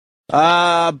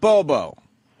Bobo.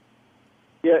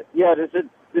 Yeah.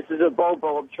 This is a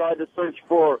Bobo. I'm trying to search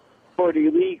for the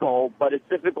illegal, but it's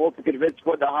difficult to convince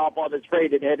one to hop on the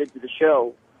train and head into the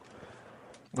show.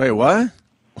 Wait, what?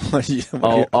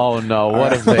 Oh no!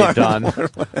 What have they done?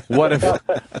 What if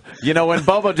when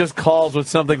Bobo just calls with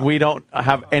something we don't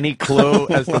have any clue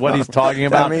as to what he's talking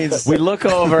about? We look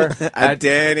over at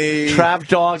Danny, Trap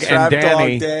Dog, and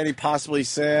Danny, possibly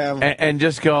Sam, and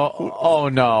just go, oh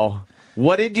no!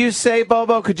 What did you say,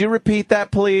 Bobo? Could you repeat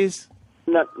that, please?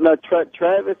 No,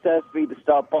 Travis asked me to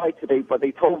stop by today, but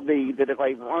they told me that if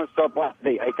I want to stop by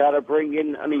today, I gotta bring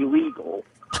in an illegal.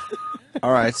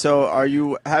 All right, so are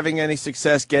you having any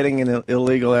success getting an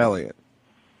illegal alien?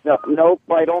 Nope,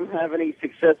 I don't have any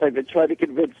success. I've been trying to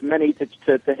convince many to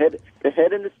head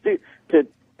in the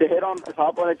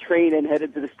hop on a train and head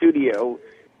into the studio.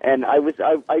 And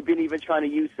I've been even trying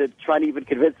to even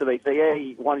convince them. They say,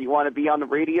 hey, you want to be on the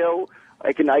radio?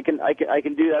 I can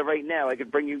do that right now. I can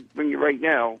bring you right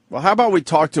now. Well, how about we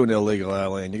talk to an illegal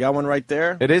alien? You got one right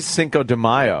there? It is Cinco de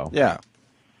Mayo. Yeah.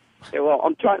 Yeah, well,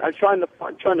 I'm trying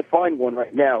to find one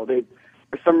right now. For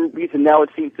some reason now it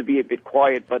seems to be a bit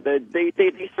quiet, but they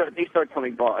start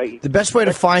coming by. The best way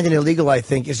to find an illegal, I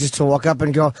think, is just to walk up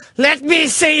and go, "Let me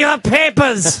see your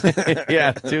papers."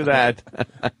 Yeah, do that.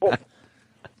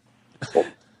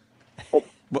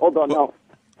 Hold on, no.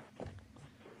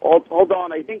 Hold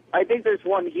on. I think there's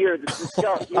one here.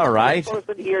 All right.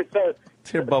 Here,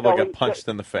 Here, Bobo got punched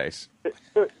in the face.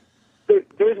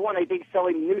 There's one, I think,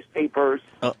 selling newspapers.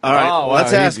 All right,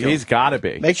 let's ask him. He's got to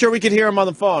be. Make sure we can hear him on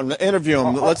the phone. Interview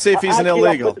him. Let's see if he's an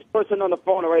illegal. I'll put this person on the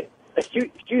phone, all right?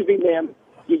 Excuse me, ma'am.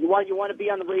 You want to be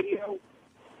on the radio?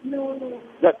 No.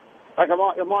 I'm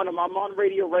on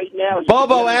radio right now.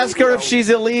 Bobo, ask her if she's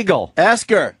illegal. Ask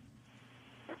her.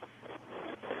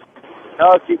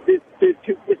 No, she's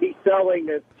too busy selling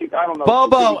it. I don't know.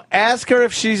 Bobo, ask her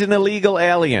if she's an illegal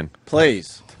alien.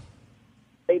 Please.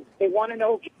 They want to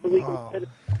know if she's illegal.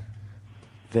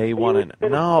 They want to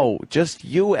know. Just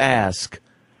you ask.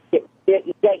 Yeah,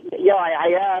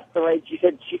 I asked her. Right? She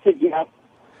said yes.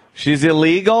 She's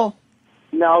illegal?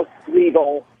 No, it's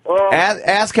legal.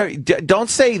 Ask her. Don't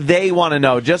say they want to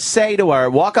know. Just say to her,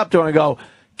 walk up to her and go,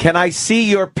 can I see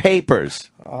your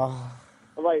papers? Can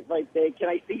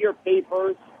I see your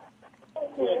papers?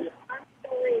 What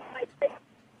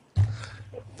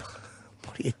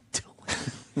are you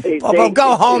doing? Bobo,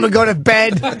 go home and go to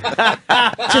bed.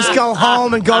 Just go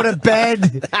home and go to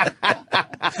bed.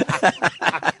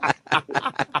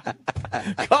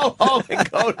 Go home and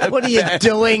go to bed. What are you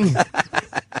doing?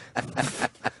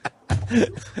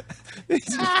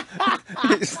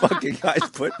 These fucking guys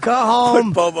put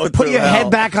Bobo put your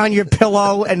head back on your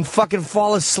pillow and fucking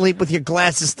fall asleep with your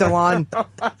glasses still on.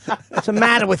 What's the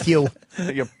matter with you?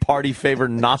 Your party favorite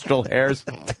nostril hairs.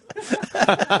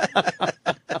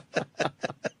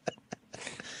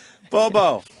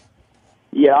 Bobo.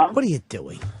 Yeah? What are you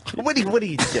doing? What are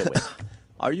you doing?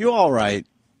 Are you all right?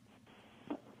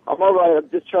 I'm all right. I'm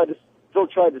just still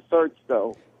trying to search,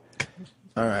 though.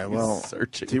 All right, well,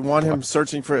 searching. Do you want him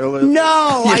searching for illegal?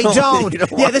 No, I don't.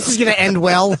 Yeah, this is going to end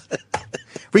well.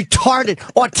 Retarded,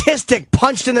 autistic,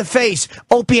 punched in the face,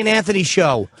 Opie and Anthony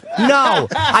show. No,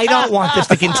 I don't want this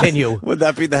to continue. Would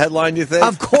that be the headline, you think?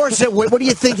 Of course it would. What do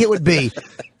you think it would be?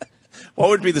 What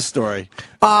would be the story?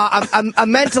 A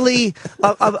mentally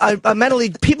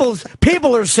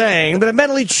people are saying that a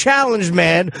mentally challenged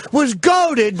man was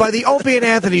goaded by the Opie and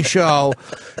Anthony show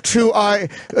to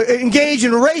engage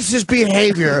in racist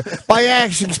behavior by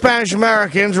asking Spanish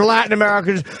Americans or Latin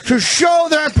Americans to show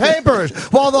their papers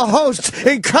while the hosts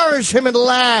encouraged him and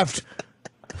laughed.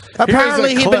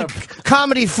 Apparently he'd been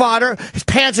comedy fodder, his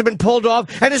pants have been pulled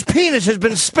off, and his penis has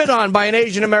been spit on by an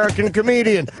Asian American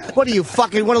comedian. What do you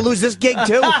fucking want to lose this gig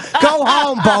too? Go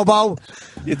home, Bobo.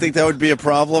 You think that would be a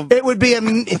problem? It would be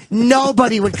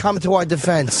nobody would come to our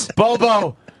defense.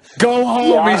 Bobo, go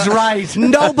home, he's right.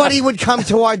 Nobody would come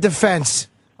to our defense.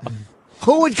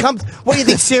 Who would come? What do you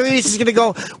think, Sirius is going to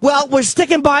go, well, we're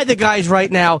sticking by the guys right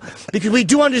now because we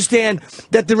do understand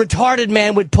that the retarded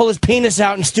man would pull his penis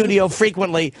out in studio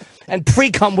frequently and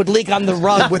pre-cum would leak on the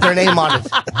rug with their name on it.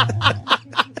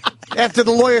 After the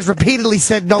lawyers repeatedly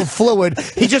said no fluid,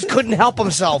 he just couldn't help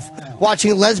himself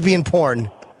watching lesbian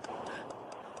porn.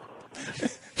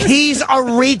 He's a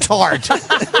retard.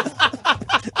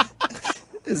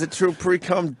 Is it true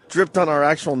pre-cum dripped on our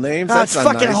actual names? That's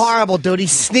fucking nice. Horrible, dude. He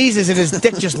sneezes and his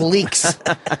dick just leaks.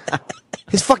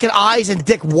 His fucking eyes and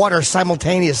dick water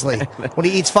simultaneously when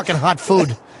he eats fucking hot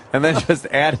food. And then just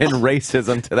add in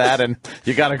racism to that and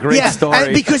you got a great story.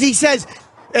 And because he says,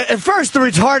 At first, the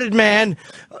retarded man,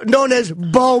 known as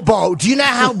Bobo. Do you know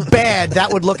how bad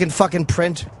that would look in fucking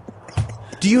print?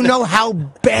 Do you know how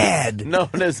bad?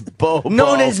 Known as Bobo.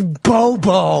 Known as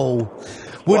Bobo.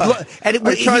 Are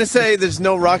you trying to say there's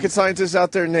no rocket scientist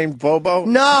out there named Bobo?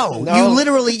 No.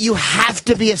 You have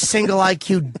to be a single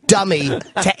IQ dummy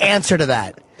to answer to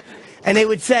that. And they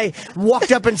would say,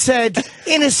 walked up and said,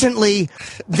 innocently,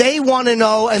 they want to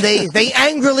know, and they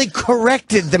angrily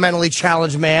corrected the mentally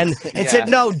challenged man and said,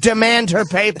 no, demand her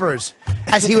papers,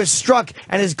 as he was struck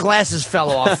and his glasses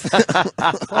fell off.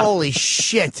 Holy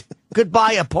shit.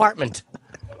 Goodbye, apartment.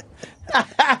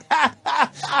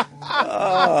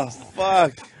 Oh,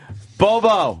 fuck.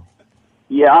 Bobo.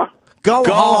 Yeah. Go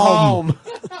home.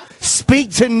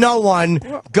 Speak to no one.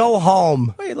 Go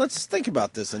home. Wait, let's think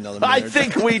about this another minute. I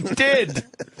think we did.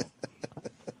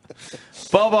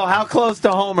 Bobo, how close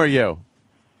to home are you?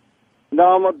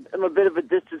 No, I'm a bit of a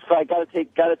distance, so I gotta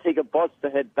take a bus to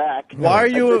head back. Why are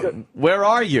you? Where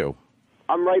are you?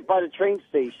 I'm right by the train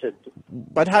station.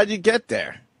 But how'd you get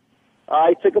there?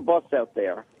 I took a bus out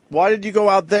there. Why did you go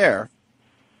out there?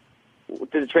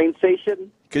 To the train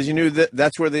station? Because you knew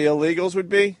that's where the illegals would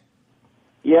be?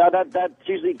 Yeah, that's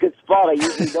usually a good spot. I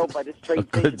usually know by this train A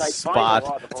station. good I spot. find a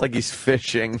lot of It's like he's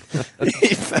fishing.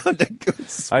 He found a good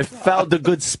spot. I found a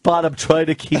good spot. I'm trying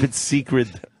to keep it secret.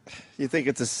 You think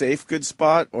it's a safe, good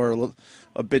spot or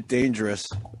a bit dangerous?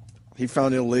 He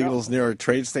found illegals near a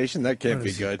train station? That can't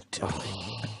be good.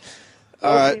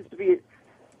 All right.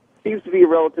 Seems to be a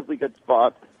relatively good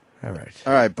spot. All right.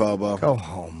 All right, Bobo. Go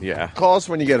home. Yeah. Call us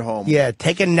when you get home. Yeah,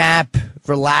 take a nap,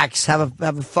 relax, have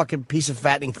a fucking piece of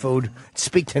fattening food.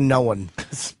 Speak to no one.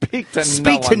 Speak to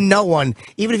Speak to no one.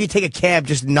 Even if you take a cab,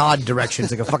 just nod directions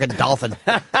like a fucking dolphin.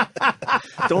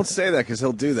 Don't say that because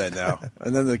he'll do that now.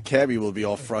 And then the cabbie will be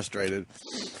all frustrated.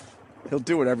 He'll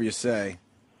do whatever you say.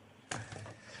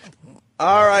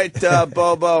 All right,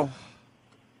 Bobo. All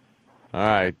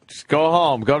right. Just go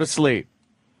home. Go to sleep.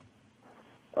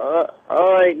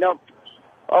 All right, no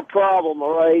problem,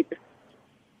 all right?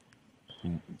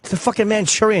 It's the fucking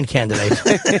Manchurian Candidate.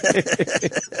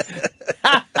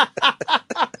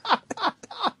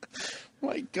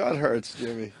 My gut hurts,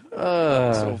 Jimmy.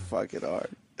 It's so fucking hard.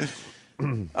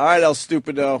 All right, El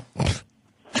Stupido.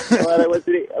 All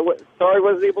right, sorry I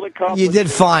wasn't able to come. You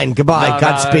did fine. Goodbye.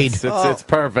 Godspeed. It's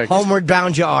perfect. Homeward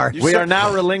bound you are. We are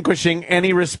now relinquishing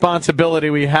any responsibility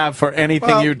we have for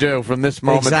anything you do from this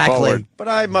moment forward. But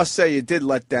I must say, you did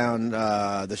let down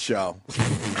the show.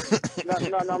 No,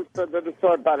 I'm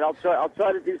sorry about it. I'll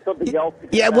try to do something else.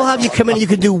 Yeah, we'll have you come in and you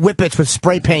can do whippets with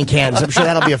spray paint cans. I'm sure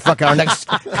that'll be our next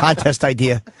contest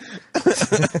idea.